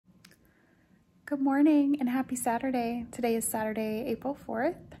Good morning and happy Saturday. Today is Saturday, April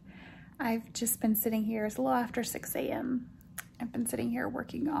 4th. I've just been sitting here, it's a little after 6 a.m. I've been sitting here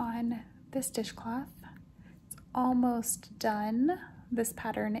working on this dishcloth. It's almost done. This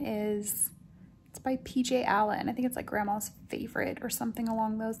pattern it's by PJ Allen. I think it's like grandma's favorite or something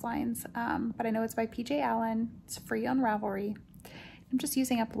along those lines. But I know it's by PJ Allen. It's free on Ravelry. I'm just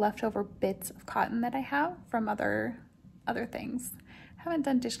using up leftover bits of cotton that I have from other things. I haven't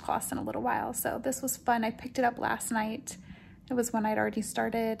done dishcloths in a little while, so this was fun. I picked it up last night. It was when I'd already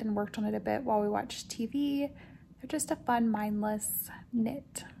started and worked on it a bit while we watched TV. They're just a fun, mindless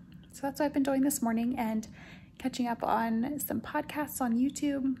knit. So that's what I've been doing this morning and catching up on some podcasts on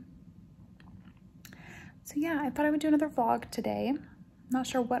YouTube. So yeah, I thought I would do another vlog today. Not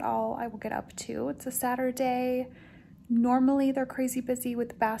sure what all I will get up to. It's a Saturday. Normally they're crazy busy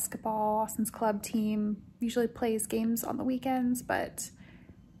with basketball. Austin's club team usually plays games on the weekends, but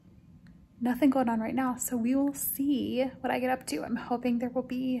nothing going on right now. So we will see what I get up to. I'm hoping there will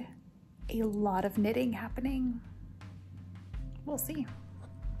be a lot of knitting happening. We'll see.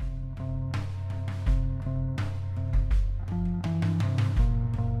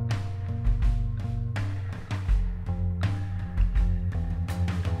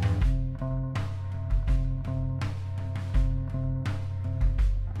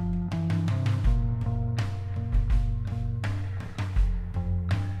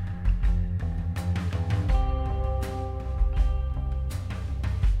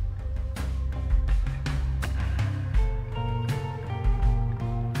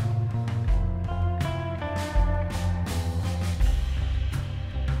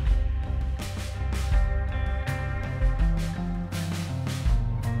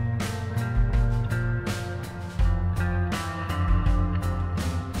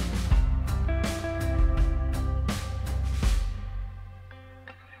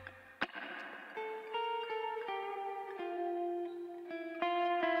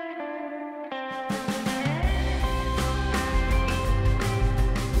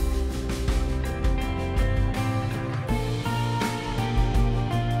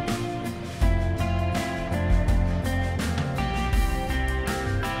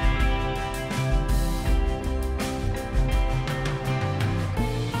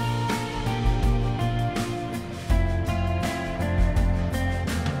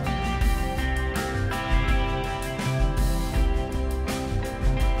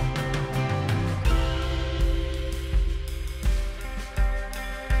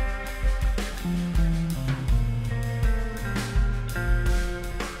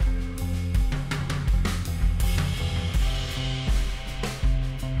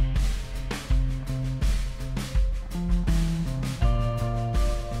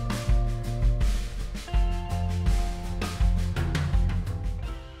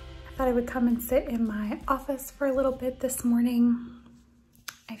 I would come and sit in my office for a little bit this morning.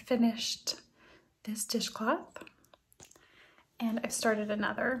 I finished this dishcloth and I've started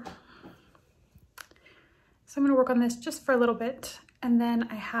another. So I'm going to work on this just for a little bit, and then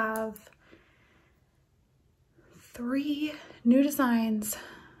I have 3 new designs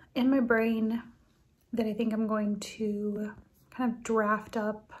in my brain that I think I'm going to kind of draft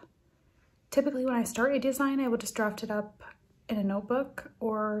up. Typically when I start a design, I will just draft it up in a notebook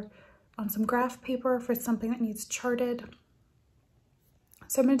or on some graph paper for something that needs charted.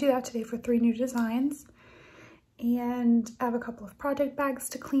 So I'm going to do that today for 3 new designs. And I have a couple of project bags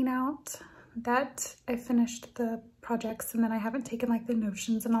to clean out. That I finished the projects and then I haven't taken like the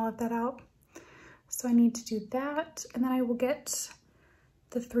notions and all of that out. So I need to do that, and then I will get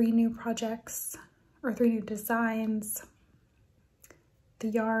the 3 new projects or 3 new designs, the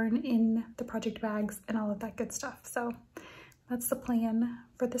yarn in the project bags and all of that good stuff. So that's the plan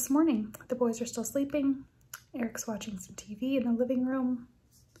for this morning. The boys are still sleeping. Eric's watching some TV in the living room.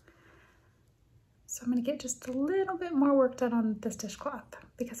 So I'm gonna get just a little bit more work done on this dishcloth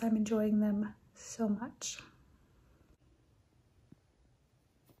because I'm enjoying them so much.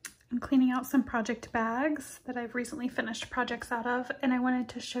 I'm cleaning out some project bags that I've recently finished projects out of, and I wanted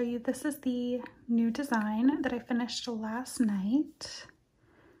to show you, this is the new design that I finished last night.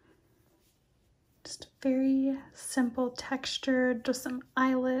 Just very simple textured, just some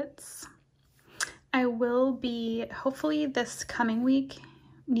eyelets. I will be, hopefully this coming week,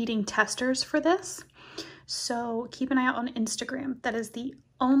 needing testers for this. So keep an eye out on Instagram. That is the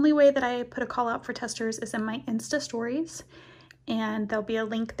only way that I put a call out for testers, is in my Insta stories. And there'll be a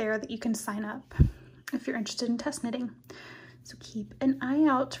link there that you can sign up if you're interested in test knitting. So keep an eye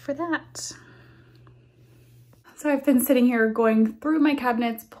out for that. So I've been sitting here going through my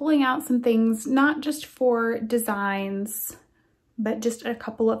cabinets, pulling out some things, not just for designs, but just a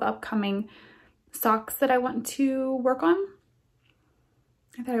couple of upcoming socks that I want to work on.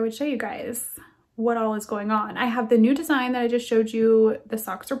 I thought I would show you guys what all is going on. I have the new design that I just showed you. The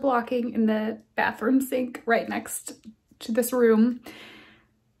socks are blocking in the bathroom sink right next to this room.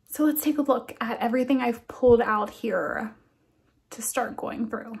 So let's take a look at everything I've pulled out here to start going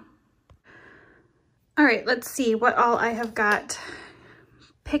through. All right, let's see what all I have got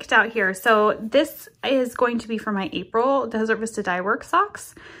picked out here. So this is going to be for my April Desert Vista Dye Work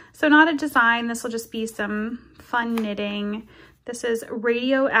socks. So not a design, this will just be some fun knitting. This is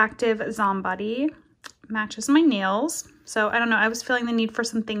Radioactive Zombody, matches my nails. So I don't know, I was feeling the need for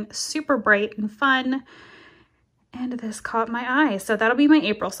something super bright and fun, and this caught my eye. So that'll be my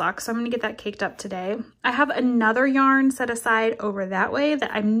April socks. So I'm gonna get that caked up today. I have another yarn set aside over that way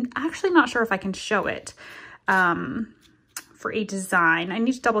that I'm actually not sure if I can show it for a design. I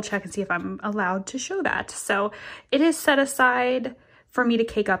need to double check and see if I'm allowed to show that. So it is set aside for me to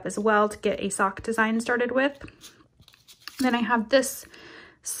cake up as well to get a sock design started with. Then I have this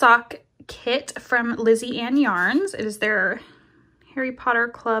sock kit from Lizzie Ann Yarns. It is their Harry Potter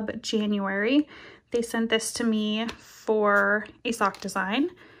Club January. They sent this to me for a sock design.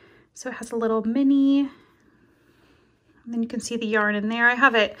 So it has a little mini, and then you can see the yarn in there. I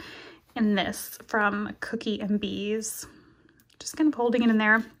have it in this from Cookie and Bees. Just kind of holding it in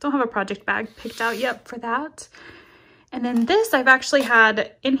there. Don't have a project bag picked out yet for that. And then this I've actually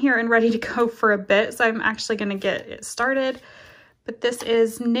had in here and ready to go for a bit, so I'm actually gonna get it started. But this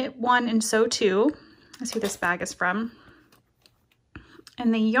is Knit One and Sew Two. That's who this bag is from.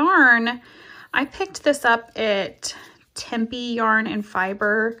 And the yarn, I picked this up at Tempe Yarn and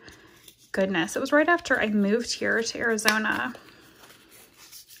Fiber. Goodness, it was right after I moved here to Arizona.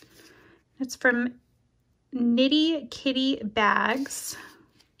 It's from Nitty Kitty Bags.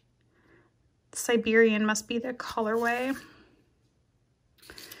 Siberian must be the colorway.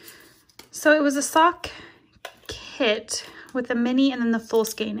 So it was a sock kit with the mini and then the full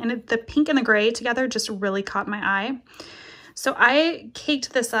skein, and the pink and the gray together just really caught my eye. So I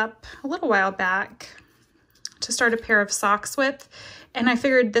caked this up a little while back to start a pair of socks with, and I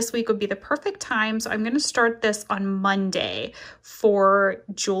figured this week would be the perfect time. So I'm going to start this on Monday for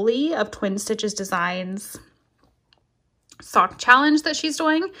Julie of Twin Stitches Designs sock challenge that she's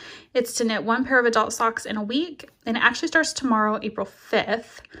doing. It's to knit 1 pair of adult socks in a week, and it actually starts tomorrow, April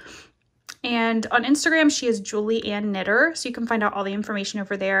 5th. And on Instagram, she is Julie Ann Knitter, so you can find out all the information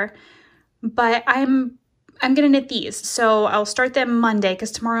over there. But I'm gonna knit these, so I'll start them Monday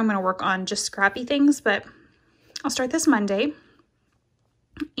because tomorrow I'm gonna work on just scrappy things, but I'll start this Monday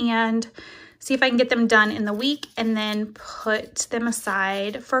and see if I can get them done in the week and then put them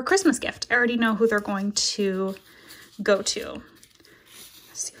aside for a Christmas gift. I already know who they're going to go to.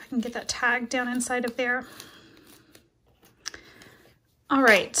 Let's see if I can get that tag down inside of there. All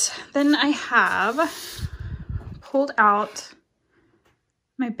right, then I have pulled out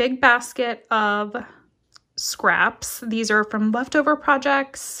my big basket of scraps. These are from leftover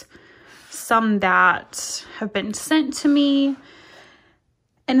projects, some that have been sent to me.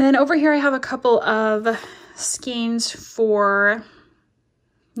 And then over here I have a couple of skeins for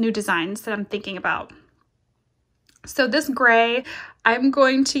new designs that I'm thinking about. So this gray, I'm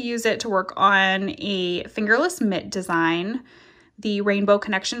going to use it to work on a fingerless mitt design, the Rainbow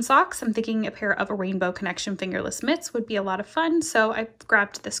Connection socks. I'm thinking a pair of a Rainbow Connection fingerless mitts would be a lot of fun. So I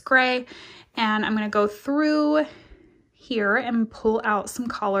grabbed this gray, and I'm going to go through here and pull out some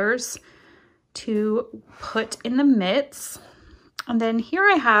colors to put in the mitts. And then here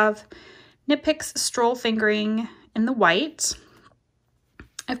I have Knit Picks Stroll Fingering in the white.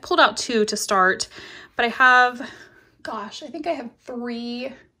 I've pulled out 2 to start, but I have, gosh, I think I have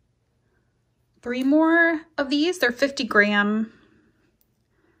three more of these. They're 50 gram,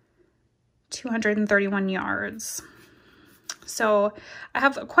 231 yards. So I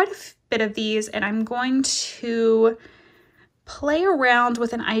have quite a bit of these, and I'm going to play around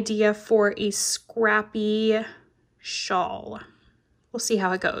with an idea for a scrappy shawl. We'll see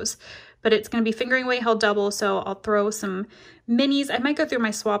how it goes, but it's going to be fingering weight held double, so I'll throw some minis. I might go through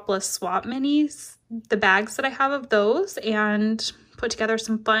my Swapless Swap minis, the bags that I have of those, and put together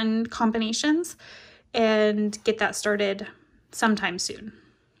some fun combinations and get that started sometime soon.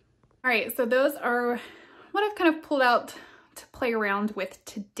 All right, so those are what I've kind of pulled out to play around with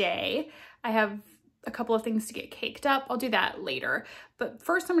today. I have a couple of things to get caked up. I'll do that later. But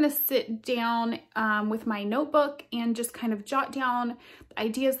first I'm gonna sit down with my notebook and just kind of jot down the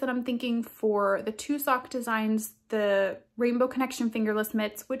ideas that I'm thinking for the 2 sock designs, the Rainbow Connection fingerless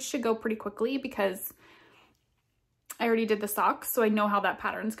mitts, which should go pretty quickly because I already did the socks, so I know how that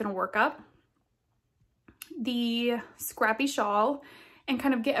pattern's gonna work up. The scrappy shawl, and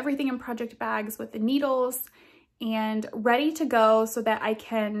kind of get everything in project bags with the needles and ready to go so that I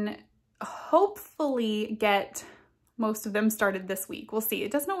can hopefully get most of them started this week. We'll see.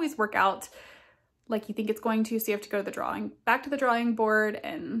 It doesn't always work out like you think it's going to, so you have to go to back to the drawing board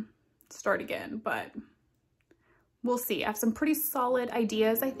and start again, but we'll see. I have some pretty solid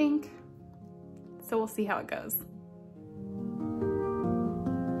ideas, I think, so we'll see how it goes.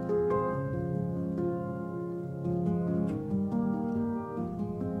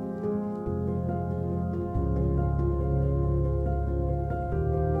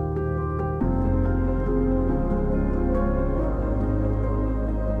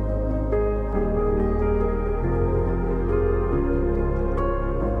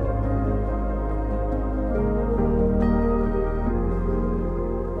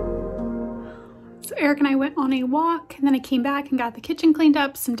 Eric and I went on a walk, and then I came back and got the kitchen cleaned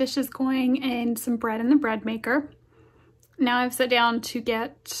up, some dishes going, and some bread in the bread maker. Now I've sat down to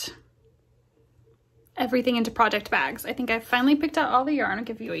get everything into project bags. I think I've finally picked out all the yarn. I'll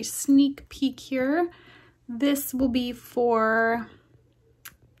give you a sneak peek here. This will be for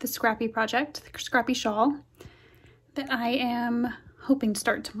the Scrappy project, the Scrappy shawl that I am hoping to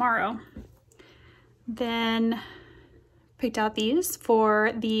start tomorrow. Then picked out these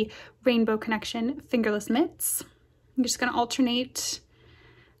for the Rainbow Connection fingerless mitts. I'm just gonna alternate,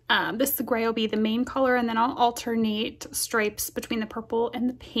 the gray will be the main color, and then I'll alternate stripes between the purple and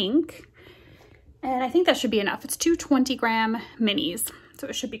the pink. And I think that should be enough. It's two 20-gram minis, so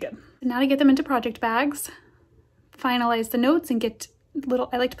it should be good. Now to get them into project bags, finalize the notes and get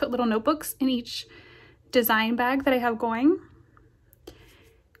I like to put little notebooks in each design bag that I have going.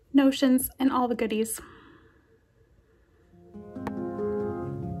 Notions and all the goodies.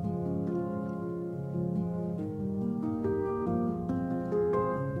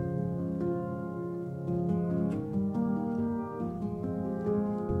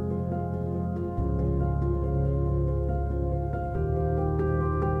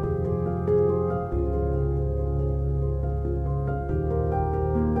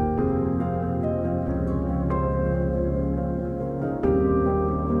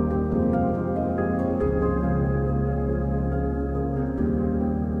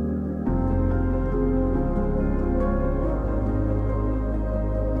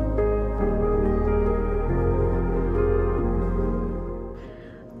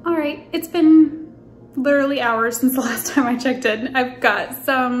 It's been literally hours since the last time I checked in. I've got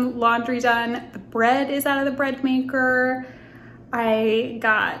some laundry done. The bread is out of the bread maker. I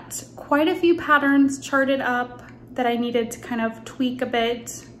got quite a few patterns charted up that I needed to kind of tweak a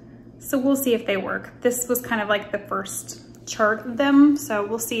bit. So we'll see if they work. This was kind of like the first chart of them. So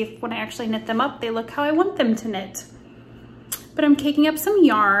we'll see if when I actually knit them up, they look how I want them to knit. But I'm caking up some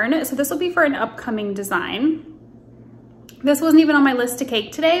yarn. So this will be for an upcoming design. This wasn't even on my list to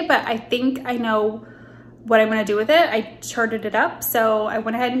cake today, but I think I know what I'm gonna do with it. I charted it up, so I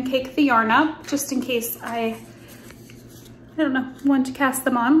went ahead and caked the yarn up just in case I don't know, want to cast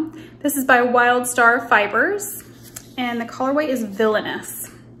them on. This is by Wild Star Fibers, and the colorway is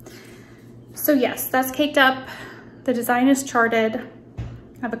Villainous. So yes, that's caked up. The design is charted.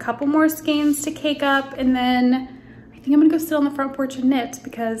 I have a couple more skeins to cake up, and then I think I'm gonna go sit on the front porch and knit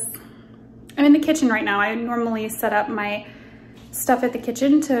because I'm in the kitchen right now. I normally set up my stuff at the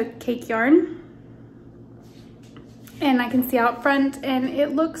kitchen to cake yarn. And I can see out front and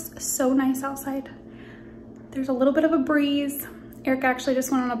it looks so nice outside. There's a little bit of a breeze. Eric actually just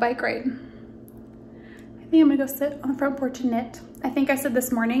went on a bike ride. I think I'm gonna go sit on the front porch and knit. I think I said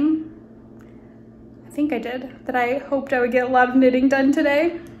this morning, I think I did, that I hoped I would get a lot of knitting done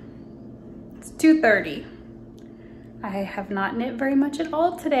today. It's 2:30. I have not knit very much at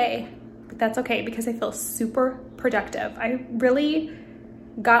all today. But that's okay because I feel super productive. I really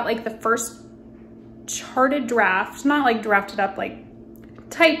got like the first charted draft, not like drafted up, like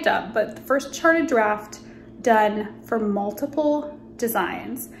typed up, but the first charted draft done for multiple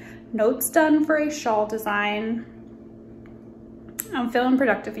designs. Notes done for a shawl design. I'm feeling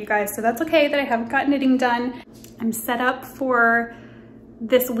productive, you guys, so that's okay that I haven't got knitting done. I'm set up for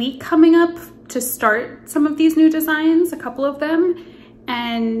this week coming up to start some of these new designs, a couple of them,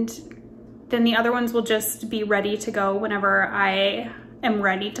 and then the other ones will just be ready to go whenever I am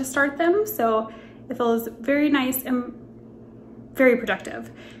ready to start them. So it feels very nice and very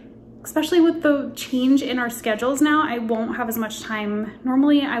productive, especially with the change in our schedules now. I won't have as much time.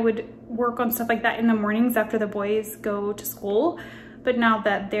 Normally I would work on stuff like that in the mornings after the boys go to school, but now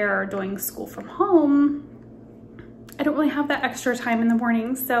that they're doing school from home, I don't really have that extra time in the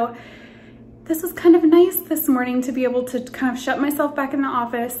mornings. So this was kind of nice this morning to be able to kind of shut myself back in the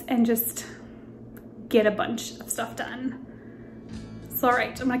office and just get a bunch of stuff done. So all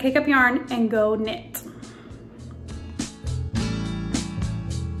right, I'm gonna kick up yarn and go knit.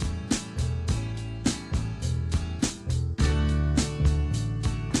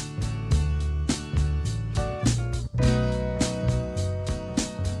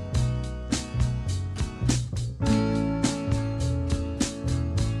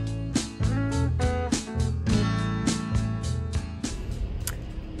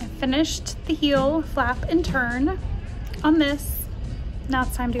 Finished the heel, flap, and turn on this. Now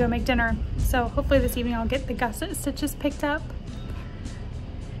it's time to go make dinner. So hopefully this evening I'll get the gusset stitches picked up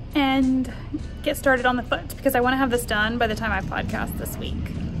and get started on the foot because I want to have this done by the time I podcast this week.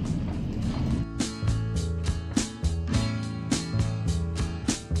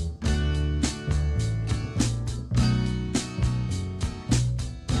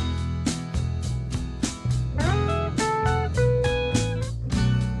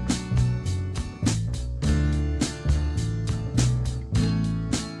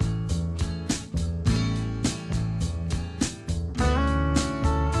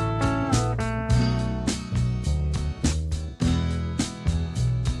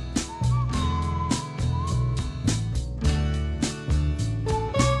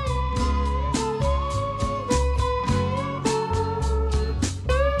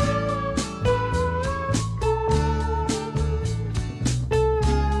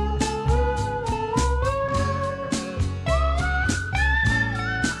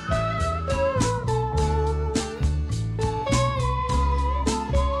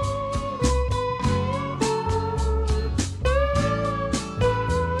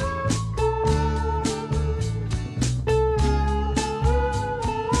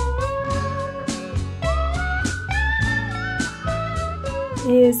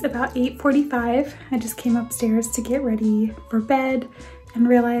 It is about 8:45. I just came upstairs to get ready for bed and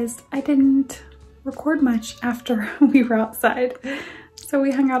realized I didn't record much after we were outside. So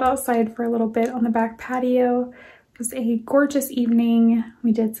we hung out outside for a little bit on the back patio. It was a gorgeous evening.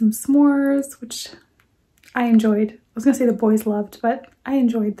 We did some s'mores, which I enjoyed. I was gonna say the boys loved, but I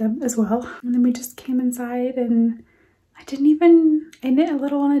enjoyed them as well. And then we just came inside and I knit a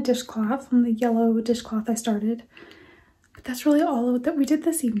little on a dishcloth, on the yellow dishcloth I started. But that's really all that we did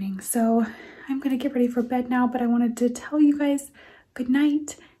this evening. So I'm gonna get ready for bed now, but I wanted to tell you guys good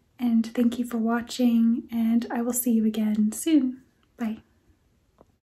night and thank you for watching, and I will see you again soon. Bye.